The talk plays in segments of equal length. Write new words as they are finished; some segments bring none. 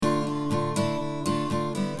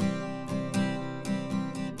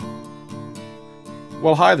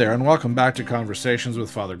Well, hi there, and welcome back to Conversations with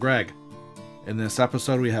Father Greg. In this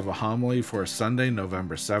episode, we have a homily for Sunday,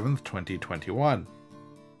 November 7th, 2021.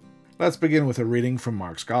 Let's begin with a reading from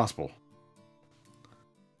Mark's Gospel.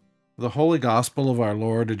 The Holy Gospel of our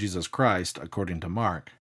Lord Jesus Christ, according to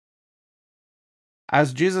Mark.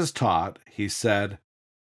 As Jesus taught, he said,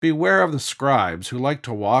 "Beware of the scribes who like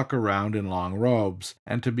to walk around in long robes,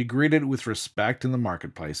 and to be greeted with respect in the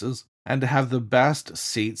marketplaces, and to have the best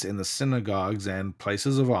seats in the synagogues and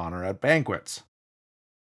places of honor at banquets.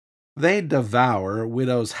 They devour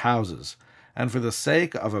widows' houses, and for the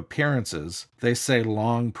sake of appearances, they say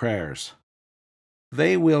long prayers.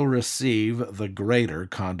 They will receive the greater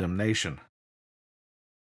condemnation."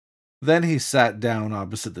 Then he sat down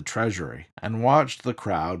opposite the treasury and watched the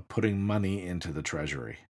crowd putting money into the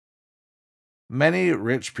treasury. Many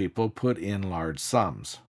rich people put in large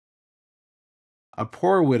sums. A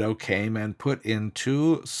poor widow came and put in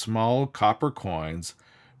 2 small copper coins,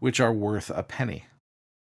 which are worth a penny.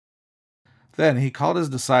 Then he called his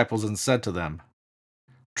disciples and said to them,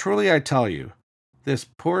 "Truly I tell you, this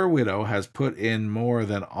poor widow has put in more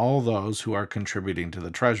than all those who are contributing to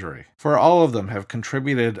the treasury. For all of them have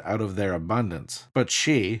contributed out of their abundance, but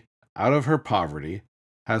she, out of her poverty,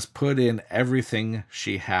 has put in everything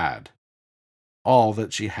she had, all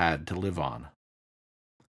that she had to live on."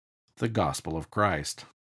 The Gospel of Christ.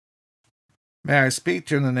 May I speak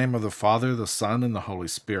to you in the name of the Father, the Son, and the Holy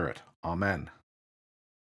Spirit. Amen.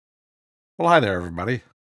 Well, hi there, everybody.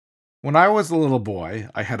 When I was a little boy,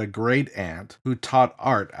 I had a great aunt who taught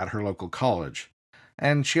art at her local college,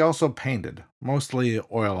 and she also painted, mostly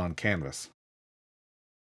oil on canvas.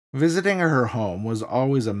 Visiting her home was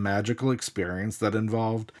always a magical experience that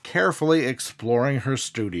involved carefully exploring her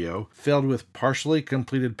studio filled with partially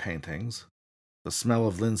completed paintings, the smell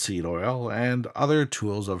of linseed oil, and other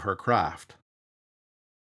tools of her craft.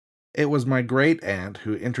 It was my great aunt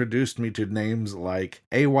who introduced me to names like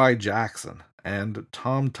A.Y. Jackson and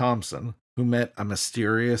Tom Thomson, who met a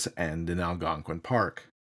mysterious end in Algonquin Park.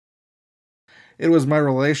 It was my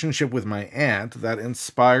relationship with my aunt that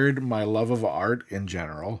inspired my love of art in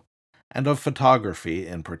general, and of photography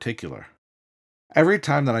in particular. Every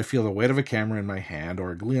time that I feel the weight of a camera in my hand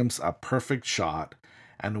or glimpse a perfect shot,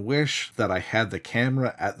 and wish that I had the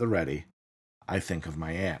camera at the ready, I think of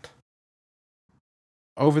my aunt.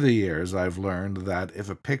 Over the years, I've learned that if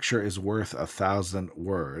a picture is worth 1,000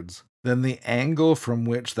 words, then the angle from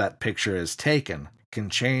which that picture is taken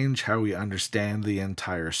can change how we understand the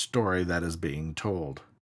entire story that is being told.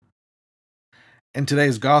 In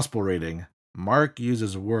today's gospel reading, Mark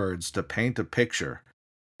uses words to paint a picture,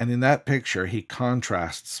 and in that picture he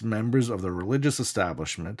contrasts members of the religious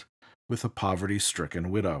establishment with a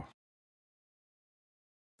poverty-stricken widow.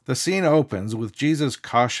 The scene opens with Jesus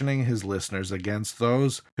cautioning his listeners against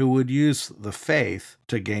those who would use the faith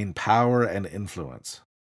to gain power and influence.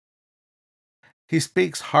 He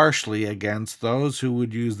speaks harshly against those who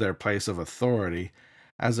would use their place of authority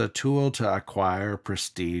as a tool to acquire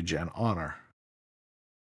prestige and honor.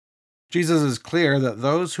 Jesus is clear that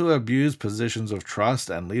those who abuse positions of trust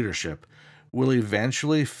and leadership will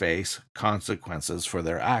eventually face consequences for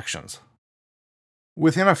their actions.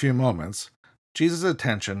 Within a few moments, Jesus'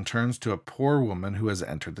 attention turns to a poor woman who has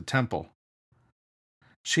entered the temple.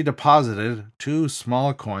 She deposited 2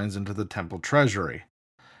 small coins into the temple treasury.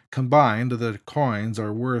 Combined, the coins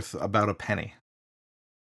are worth about a penny.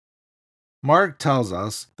 Mark tells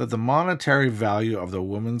us that the monetary value of the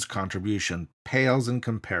woman's contribution pales in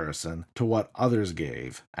comparison to what others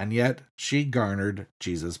gave, and yet she garnered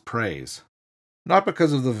Jesus' praise. Not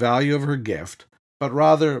because of the value of her gift, but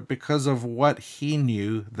rather because of what he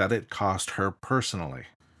knew that it cost her personally.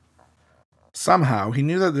 Somehow, he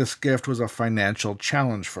knew that this gift was a financial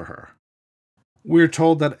challenge for her. We're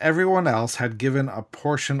told that everyone else had given a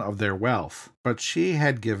portion of their wealth, but she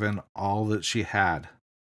had given all that she had.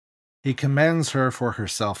 He commends her for her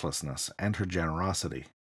selflessness and her generosity.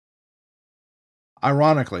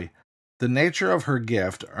 Ironically, the nature of her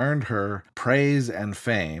gift earned her praise and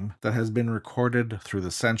fame that has been recorded through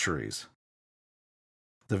the centuries.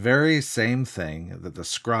 The very same thing that the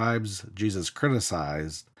scribes Jesus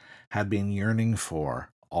criticized had been yearning for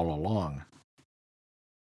all along.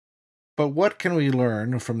 But what can we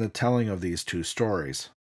learn from the telling of these 2 stories?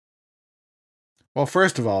 Well,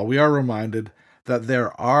 first of all, we are reminded that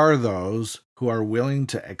there are those who are willing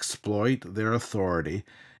to exploit their authority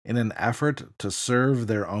in an effort to serve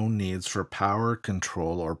their own needs for power,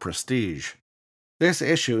 control, or prestige. This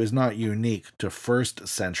issue is not unique to 1st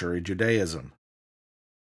century Judaism.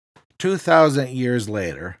 2,000 years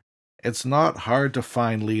later, it's not hard to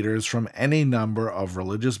find leaders from any number of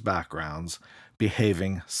religious backgrounds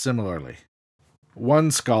behaving similarly.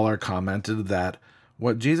 One scholar commented that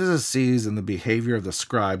what Jesus sees in the behavior of the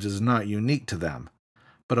scribes is not unique to them,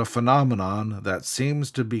 but a phenomenon that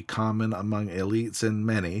seems to be common among elites in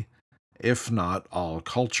many, if not all,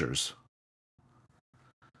 cultures.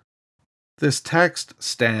 This text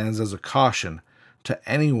stands as a caution to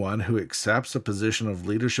anyone who accepts a position of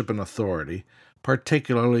leadership and authority,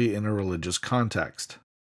 particularly in a religious context.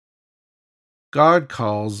 God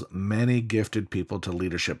calls many gifted people to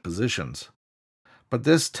leadership positions, but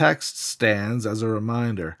this text stands as a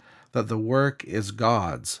reminder that the work is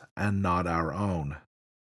God's and not our own.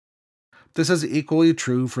 This is equally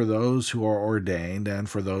true for those who are ordained and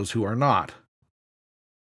for those who are not.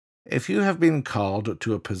 If you have been called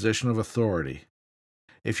to a position of authority,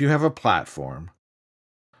 if you have a platform,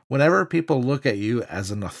 whenever people look at you as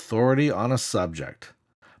an authority on a subject,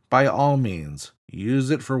 by all means, use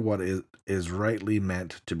it for what it is rightly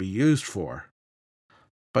meant to be used for,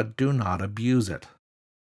 but do not abuse it.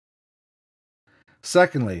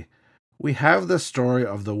 Secondly, we have the story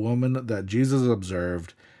of the woman that Jesus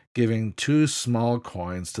observed giving 2 small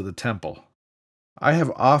coins to the temple. I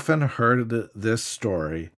have often heard this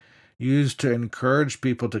story used to encourage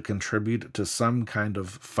people to contribute to some kind of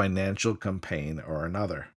financial campaign or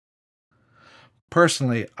another.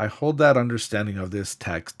 Personally, I hold that understanding of this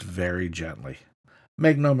text very gently.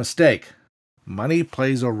 Make no mistake, money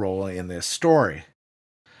plays a role in this story,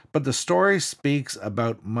 but the story speaks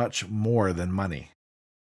about much more than money.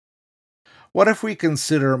 What if we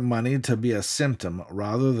consider money to be a symptom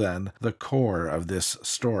rather than the core of this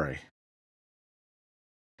story?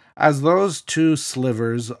 As those 2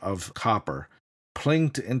 slivers of copper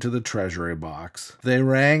plinked into the treasury box, they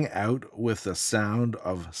rang out with the sound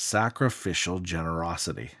of sacrificial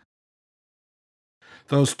generosity.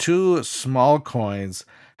 Those 2 small coins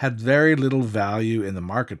had very little value in the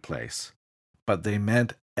marketplace, but they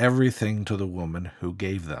meant everything to the woman who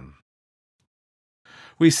gave them.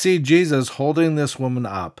 We see Jesus holding this woman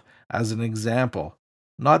up as an example,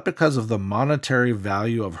 not because of the monetary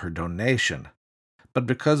value of her donation, but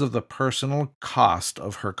because of the personal cost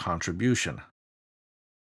of her contribution.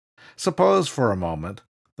 Suppose for a moment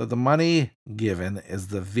that the money given is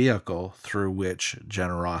the vehicle through which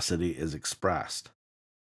generosity is expressed.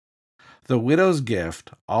 The widow's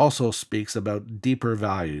gift also speaks about deeper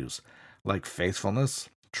values like faithfulness,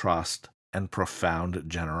 trust, and profound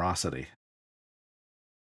generosity.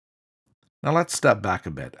 Now let's step back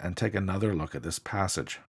a bit and take another look at this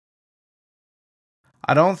passage.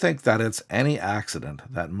 I don't think that it's any accident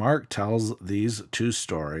that Mark tells these 2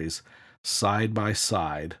 stories side by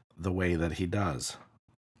side the way that he does.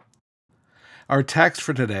 Our text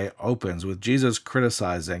for today opens with Jesus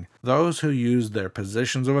criticizing those who use their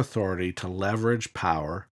positions of authority to leverage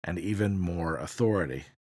power and even more authority.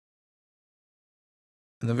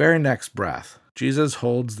 In the very next breath, Jesus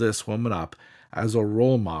holds this woman up as a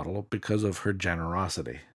role model because of her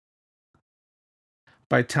generosity.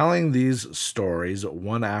 By telling these stories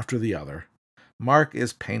one after the other, Mark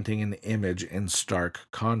is painting an image in stark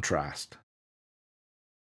contrast.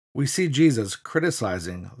 We see Jesus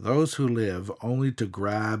criticizing those who live only to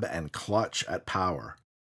grab and clutch at power.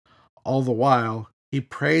 All the while, he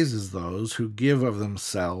praises those who give of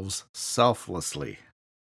themselves selflessly.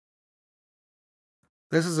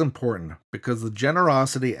 This is important because the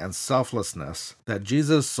generosity and selflessness that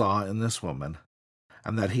Jesus saw in this woman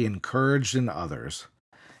and that he encouraged in others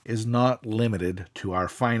is not limited to our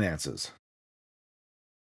finances.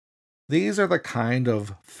 These are the kind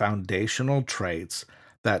of foundational traits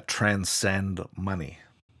that transcend money.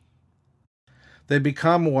 They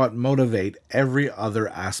become what motivate every other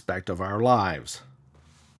aspect of our lives.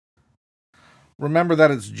 Remember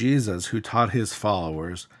that it's Jesus who taught his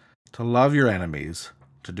followers to love your enemies,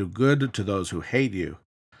 to do good to those who hate you,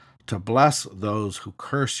 to bless those who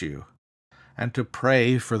curse you, and to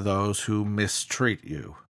pray for those who mistreat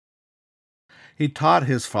you. He taught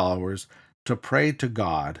his followers to pray to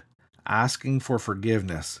God, asking for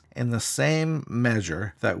forgiveness in the same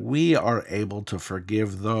measure that we are able to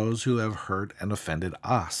forgive those who have hurt and offended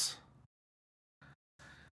us.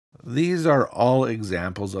 These are all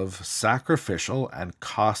examples of sacrificial and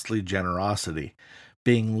costly generosity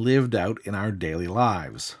being lived out in our daily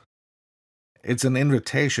lives. It's an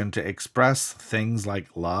invitation to express things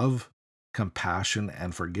like love, compassion,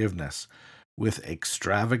 and forgiveness with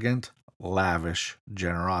extravagant, lavish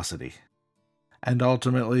generosity. And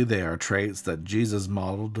ultimately, they are traits that Jesus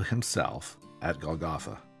modeled himself at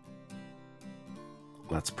Golgotha.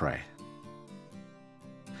 Let's pray.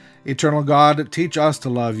 Eternal God, teach us to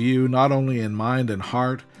love you not only in mind and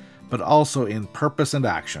heart, but also in purpose and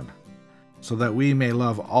action, so that we may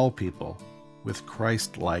love all people with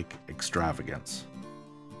Christ-like extravagance.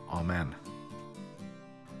 Amen.